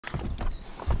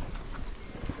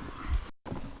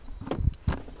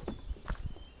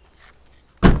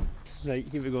Right,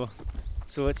 here we go.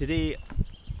 So today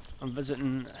I'm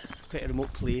visiting quite a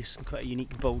remote place and quite a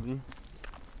unique building,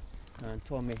 and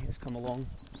Tommy has come along.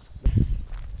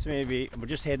 So maybe we're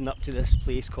just heading up to this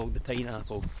place called the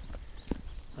Pineapple,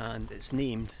 and it's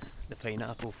named the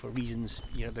Pineapple for reasons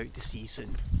you're about to see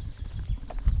soon.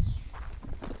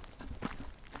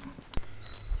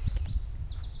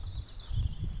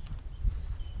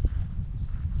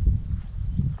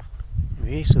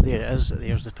 Okay, so there it is,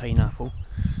 there's the Pineapple.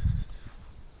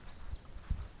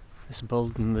 This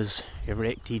building was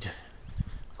erected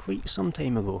quite some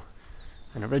time ago,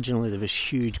 and originally there was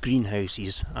huge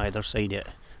greenhouses either side it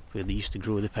where they used to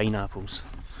grow the pineapples.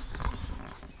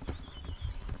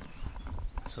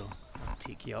 So I'll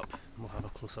take you up and we'll have a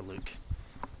closer look.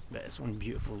 But it's one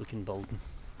beautiful looking building.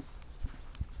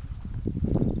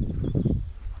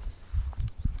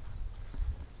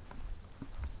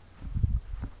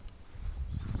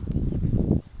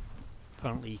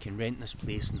 Apparently you can rent this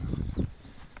place and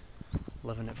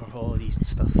live in it for holidays and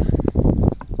stuff.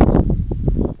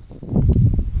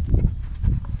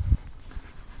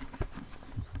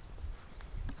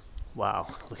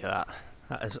 Wow, look at that.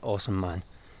 That is awesome, man.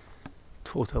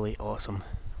 Totally awesome.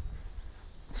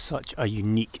 Such a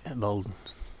unique building.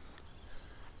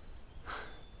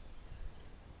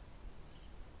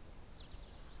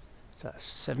 It's at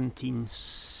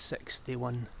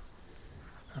 1761,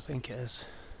 I think it is.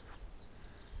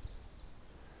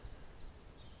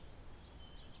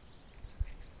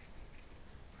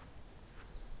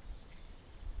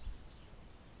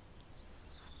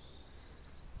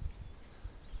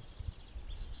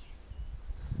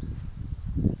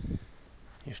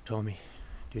 Here's Tommy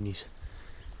doing his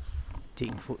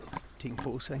taking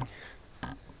photos thing.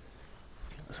 Okay,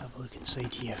 let's have a look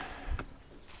inside here.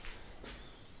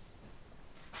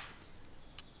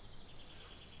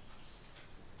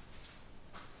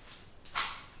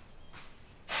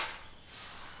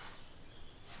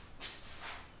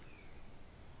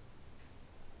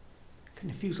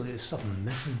 Kind of feels like there's something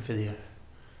missing for there.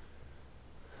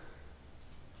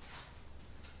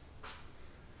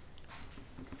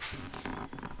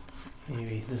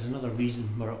 Anyway, there's another reason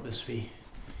we're up this way.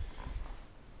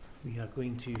 We are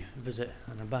going to visit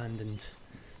an abandoned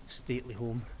stately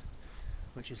home,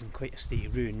 which is in quite a state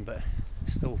of ruin, but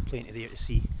still plenty there to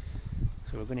see.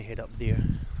 So we're going to head up there.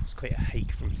 It's quite a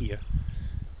hike from here,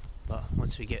 but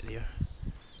once we get there,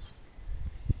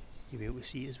 you'll be able to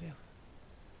see it as well.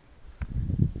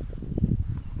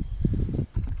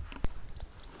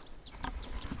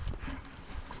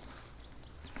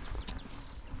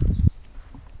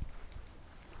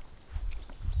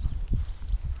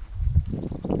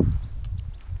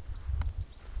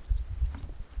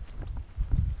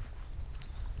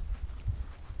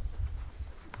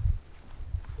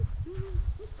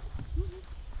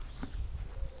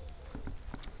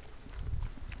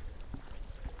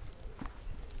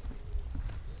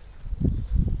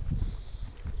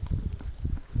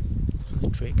 The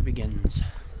trek begins.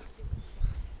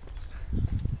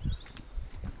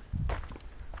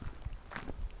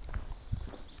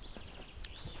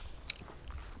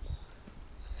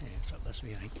 Yeah, it's up this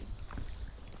way, I think.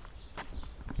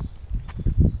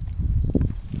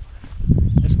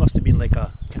 This must have been like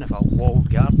a kind of a walled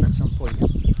garden at some point,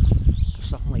 or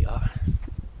something like that.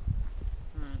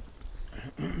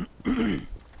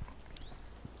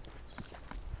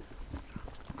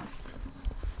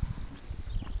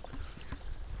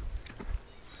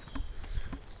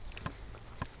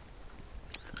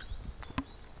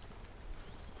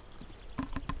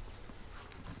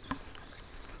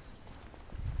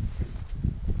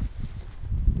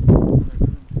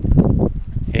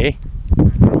 Hey?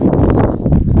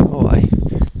 Oh aye.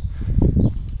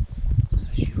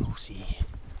 As you will see.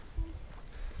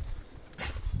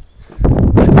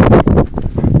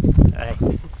 Aye.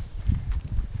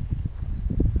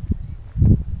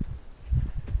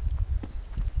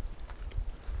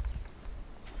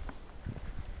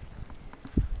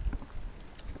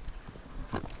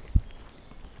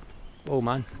 Oh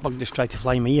man, bug just tried to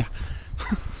fly in my ear.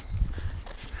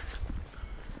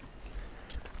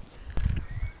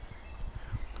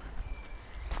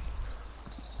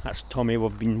 That's Tommy.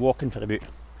 We've been walking for about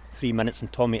 3 minutes and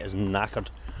Tommy is knackered.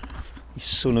 He's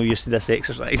so no used to this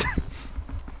exercise.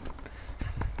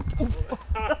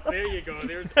 There you go,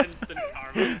 there's instant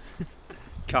karma.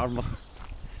 Karma.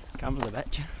 Karma's a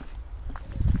bitch.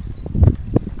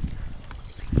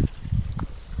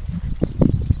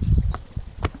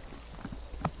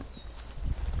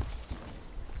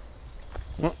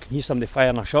 Oh, can hear somebody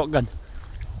firing a shotgun.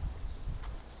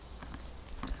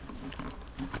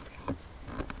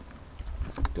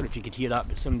 Don't know if you could hear that,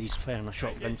 but somebody's firing a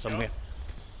shotgun somewhere.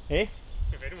 Eh?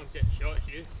 If anyone's getting shot, it's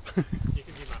you. You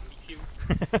can be my meat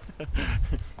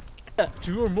shield.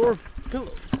 2 or more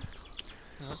pillows. Oh,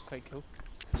 that's quite cool.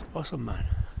 It's awesome, man.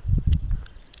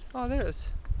 Oh, there it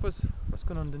is. What's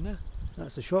going on down there?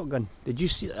 That's the shotgun. Did you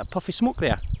see that puffy smoke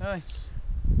there? Aye.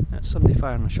 That's somebody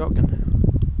firing a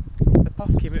shotgun. The puff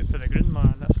came out for the ground,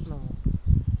 man. That's normal.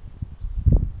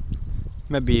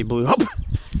 Maybe he blew up.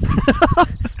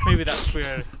 Maybe that's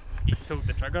where he pulled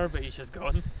the trigger, but he's just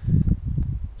gone.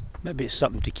 Maybe it's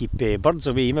something to keep birds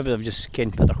away. Maybe they've just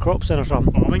put their crops in or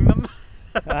something. Bombing them.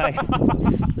 Aye.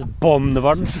 Just bomb the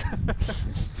birds.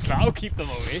 That'll keep them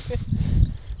away.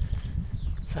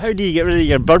 So how do you get rid of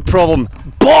your bird problem?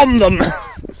 Bomb them!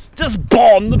 Just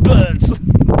bomb the birds!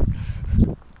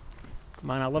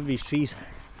 Man, I love these trees.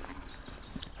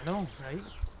 I know, right?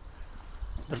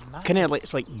 Kind of like,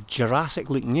 it's like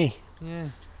Jurassic looking, eh? Yeah.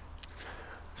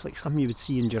 It's like something you would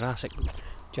see in Jurassic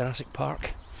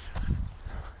Park.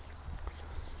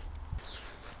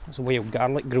 There's a wild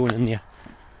garlic growing in there.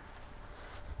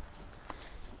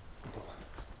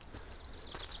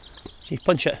 See,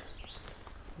 punch it.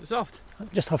 It's soft.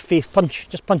 Just have faith, punch,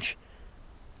 just punch.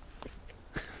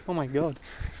 Oh my god.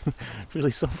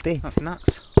 Really soft, eh? That's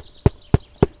nuts.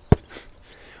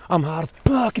 I'm hard.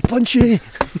 Ah, I can punch you.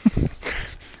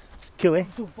 It's cool, eh?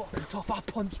 I'm so fucking tough, I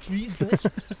punch trees,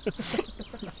 bitch.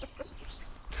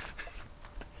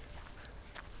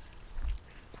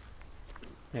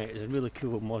 Yeah, it's a really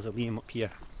cool mausoleum up here,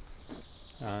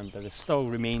 and there still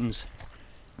remains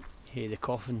the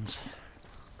coffins.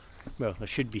 Well, there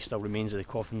should be still remains of the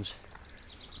coffins.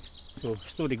 So,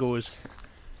 story goes,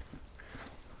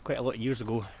 quite a lot of years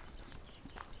ago,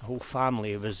 a whole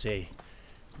family was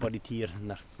buried here in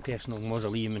their personal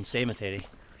mausoleum and cemetery.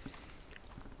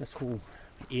 This whole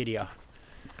area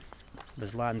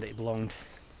was land that belonged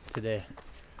to the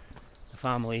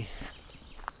family,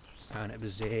 and it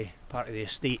was part of the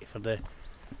estate for the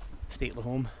stately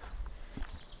home.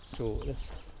 So this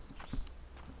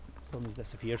film's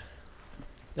disappeared.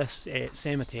 This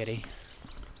cemetery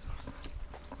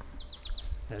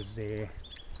is it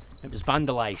was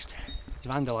vandalised. It was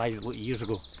vandalised a lot of years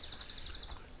ago,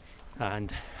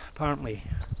 and apparently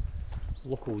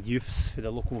local youths for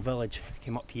the local village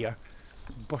came up here,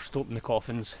 burst open the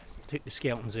coffins, took the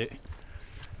skeletons out,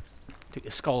 took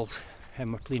the skulls,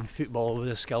 and were playing football with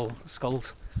the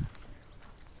skulls.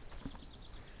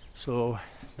 So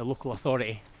the local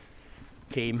authority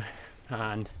came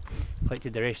and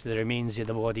collected the rest of the remains of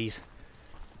the bodies,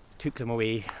 took them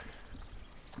away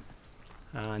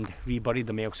and reburied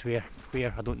them elsewhere.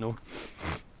 Where, I don't know.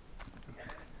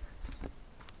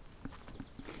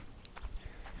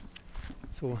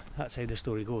 So that's how the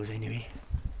story goes anyway.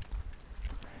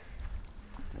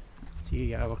 So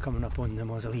yeah, we're coming up on the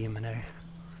mausoleum now.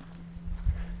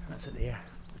 That's it there.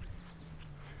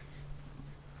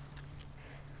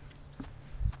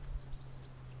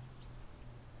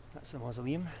 That's the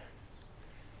mausoleum,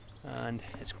 and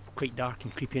it's quite dark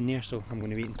and creepy in there, so I'm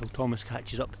going to wait until Thomas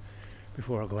catches up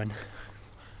before I go in.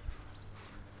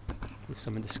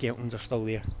 Some of the skeletons are still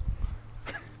there.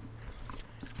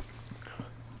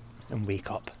 And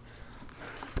wake up.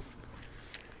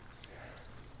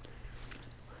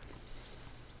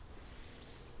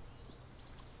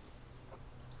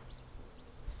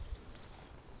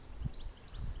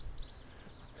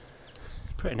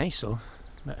 Pretty nice though,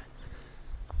 but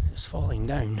it's falling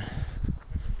down.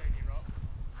 Shiny rock.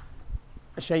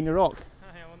 A shiny rock?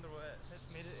 I wonder what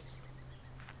it's made it.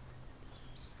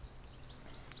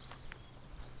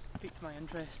 Piqued my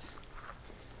interest.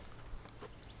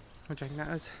 What do you think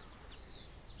that is?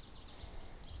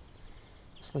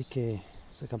 It's like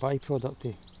a byproduct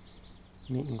of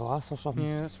making glass or something.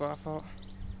 Yeah, that's what I thought.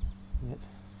 Yep.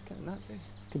 Getting nuts, eh?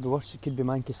 Could be worse, it could be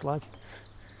manky slag.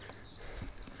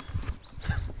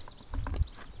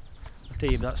 I'll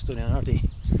tell you about that story another day.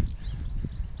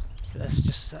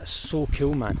 That's so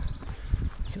cool, man.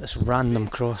 Look at this random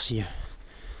cross here.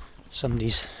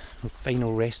 Somebody's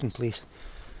final resting place.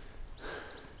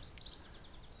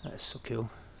 That's so cool.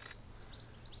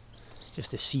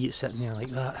 Just to see it sitting there like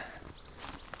that.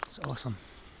 It's awesome.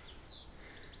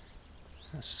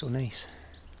 That's so nice.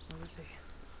 What is it?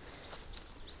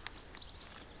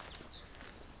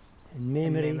 In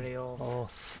memory, memory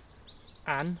of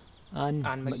Anne Anne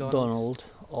MacDonald. MacDonald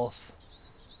of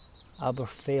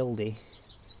Aberfeldy,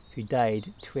 who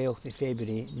died 12th of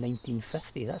February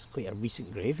 1950. That's quite a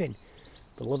recent grave-in.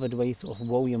 Beloved wife of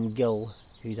William Gill,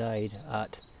 who died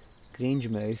at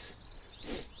Grangemouth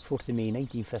 4th of May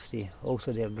 1950.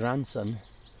 Also their grandson,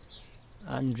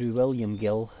 Andrew William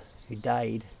Gill, who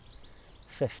died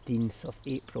 15th of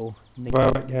April 1950.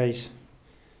 Well guys,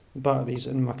 batteries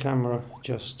in my camera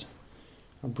just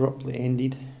abruptly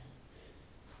ended,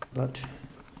 but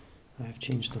I have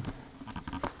changed them.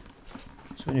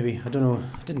 So anyway, I don't know,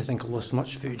 I didn't think I lost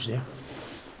much footage there.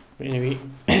 But anyway,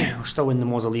 we're still in the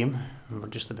mausoleum and we're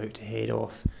just about to head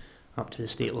off up to the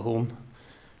stately home.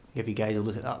 Give you guys a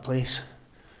look at that place,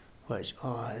 which,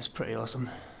 oh, it's pretty awesome.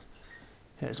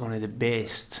 It's one of the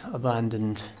best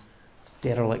abandoned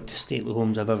derelict stately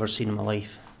homes I've ever seen in my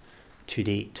life to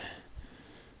date.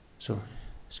 So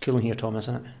it's cool in here, Thomas,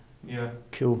 isn't it? Yeah.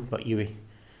 Cool, but Yui.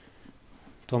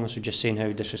 Thomas was just saying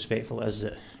how disrespectful it is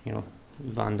that, you know,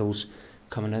 vandals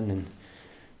coming in and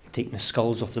taking the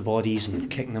skulls off the bodies and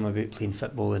kicking them about playing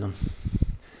football with them.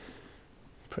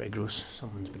 Pretty gross.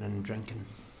 Someone's been in drinking.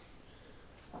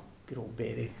 Good old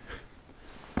bevy.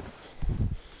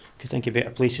 Could think of better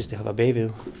places to have a bevy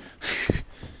though.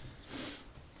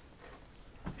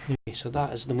 Anyway, so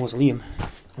that is the mausoleum.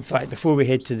 In fact, before we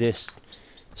head to this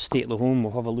stately home,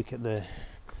 we'll have a look at the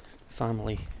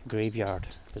family graveyard,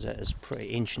 because it is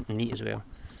pretty ancient and neat as well.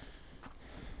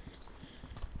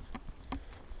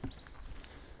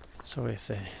 Sorry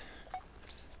if I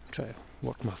try to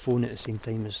work my phone at the same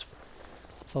time as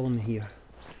filming here.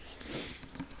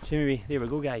 So anyway, there we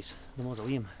go guys, the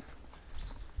mausoleum.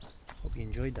 Hope you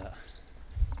enjoyed that.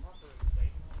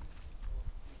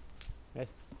 Right.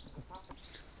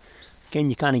 Again,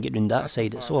 you can't get round that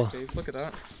side, it's all. Look at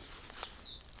that.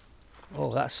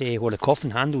 Oh, that's where the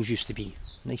coffin handles used to be.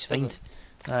 Nice find.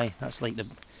 Aye, that's like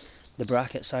the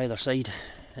brackets either side,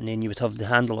 and then you would have the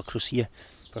handle across here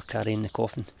for carrying the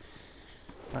coffin.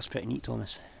 That's pretty neat,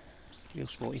 Thomas. Real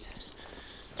spotted.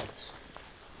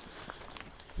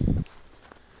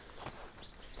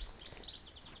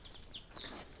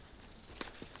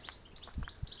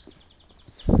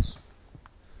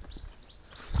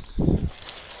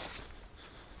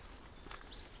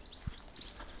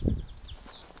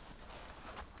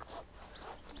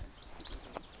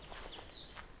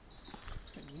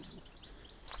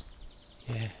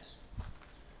 Yeah.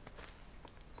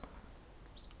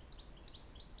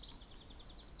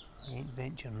 I ain't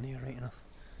venturing there right enough.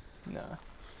 Nah.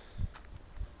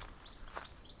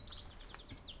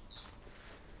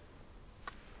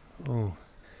 Oh.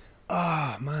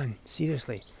 Ah, man,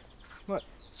 seriously. What?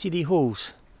 See the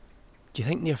holes? Do you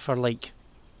think they're for like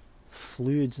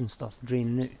fluids and stuff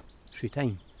draining out through time?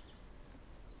 Do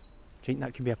you think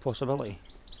that could be a possibility?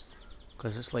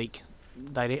 Because it's like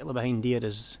directly behind there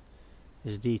is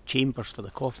the chambers for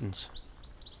the coffins.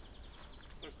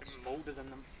 Looks like mould is in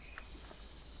them.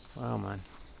 Wow, man.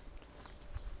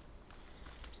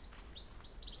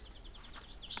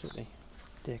 Absolutely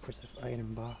decorative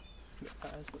iron bar. Yeah,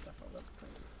 that is what I thought. That's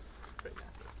pretty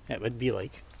nasty. It would be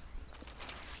like.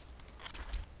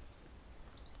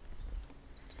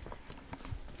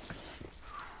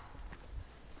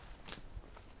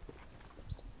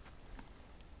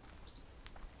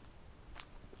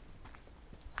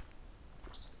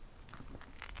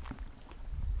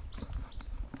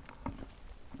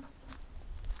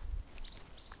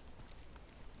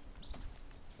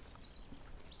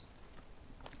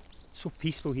 So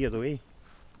peaceful here though, eh?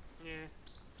 Yeah.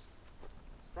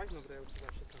 Surprised nobody else has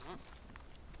actually come up.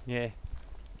 Yeah.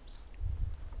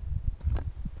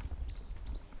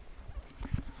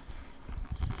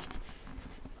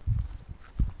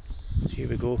 So here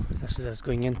we go. This is us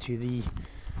going into the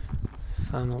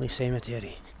family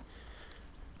cemetery.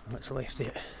 What's left of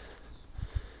it.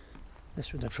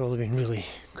 This would have probably been really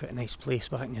quite a nice place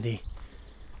back in the day.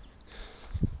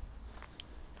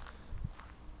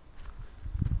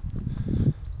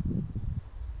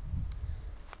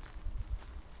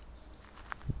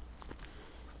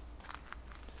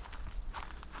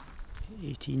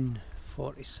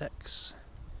 (1846).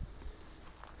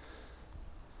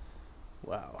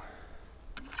 Wow.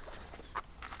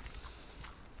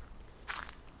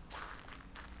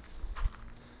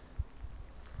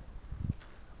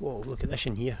 Whoa, look at this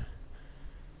in here.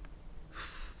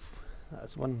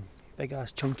 That's one big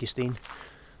ass chunky stain.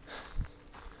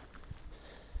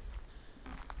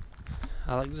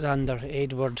 Alexander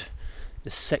Edward the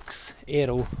 6th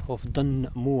Earl of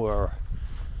Dunmore.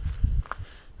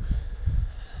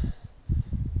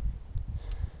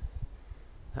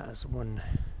 That is one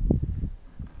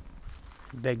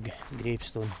big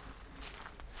gravestone.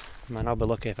 Man, I'll be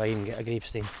lucky if I even get a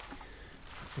gravestone.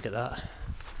 Look at that.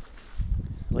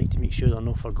 I like to make sure they're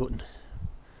not forgotten.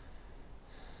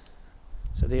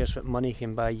 So there's what money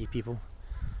can buy you people.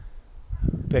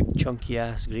 Big chunky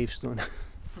ass gravestone.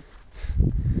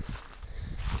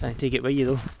 Can't take it with you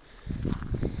though.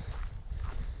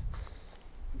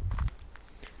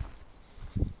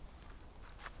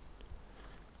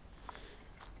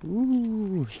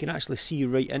 Ooh. Ooh, you can actually see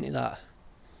right into that.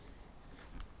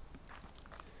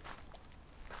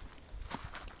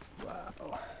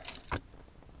 Wow.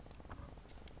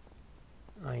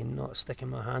 I'm not sticking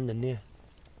my hand in there.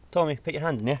 Tommy, put your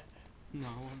hand in there. No,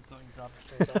 I'm not even grabbing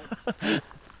straight out. I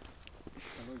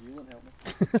know you won't help me.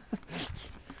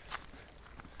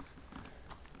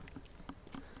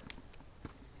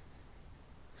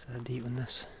 Is there a date on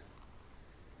this?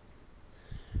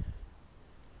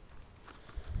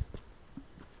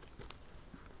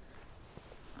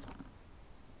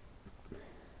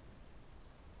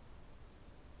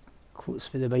 Quotes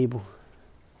for the Bible,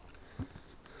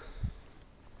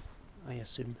 I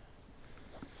assume.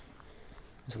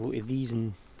 There's a lot of these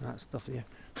and that stuff there.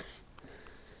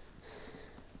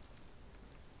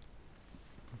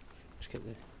 Just get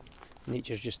the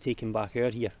nature's just taking back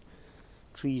out here.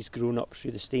 Trees growing up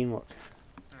through the stonework.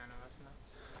 I know, that's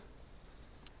nuts.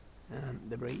 And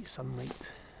the bright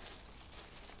sunlight.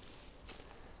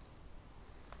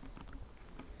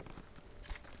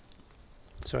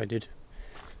 Sorry, dude.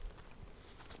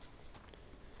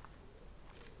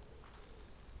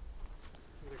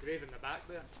 There's a grave in the back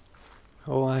there.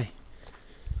 Oh, aye.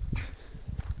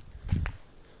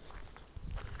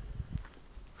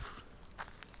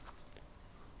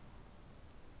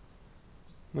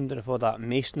 Wonder if all that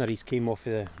masonry's came off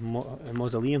of the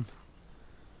mausoleum.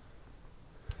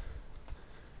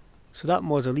 So that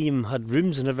mausoleum had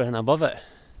rooms and everything above it.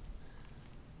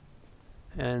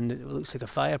 And it looks like a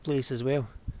fireplace as well.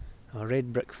 A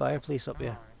red brick fireplace up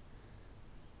there.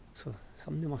 So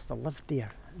somebody must have lived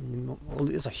there. And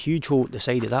there's a huge hole at the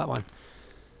side of that one.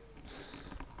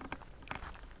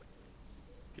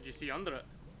 Could you see under it?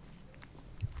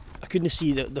 I couldn't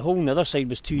see the hole on the other side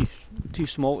was too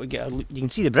small to get a look. You can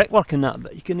see the brickwork in that,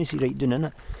 but you couldn't see right down in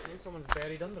it. I think someone's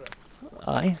buried under it.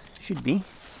 Aye, should be.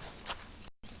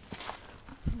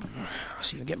 I'll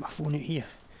see if I get my phone out here.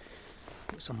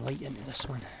 Get some light into this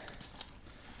one.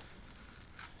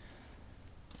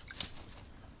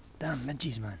 Damn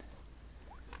midges, man.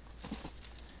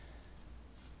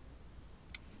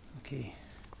 Okay.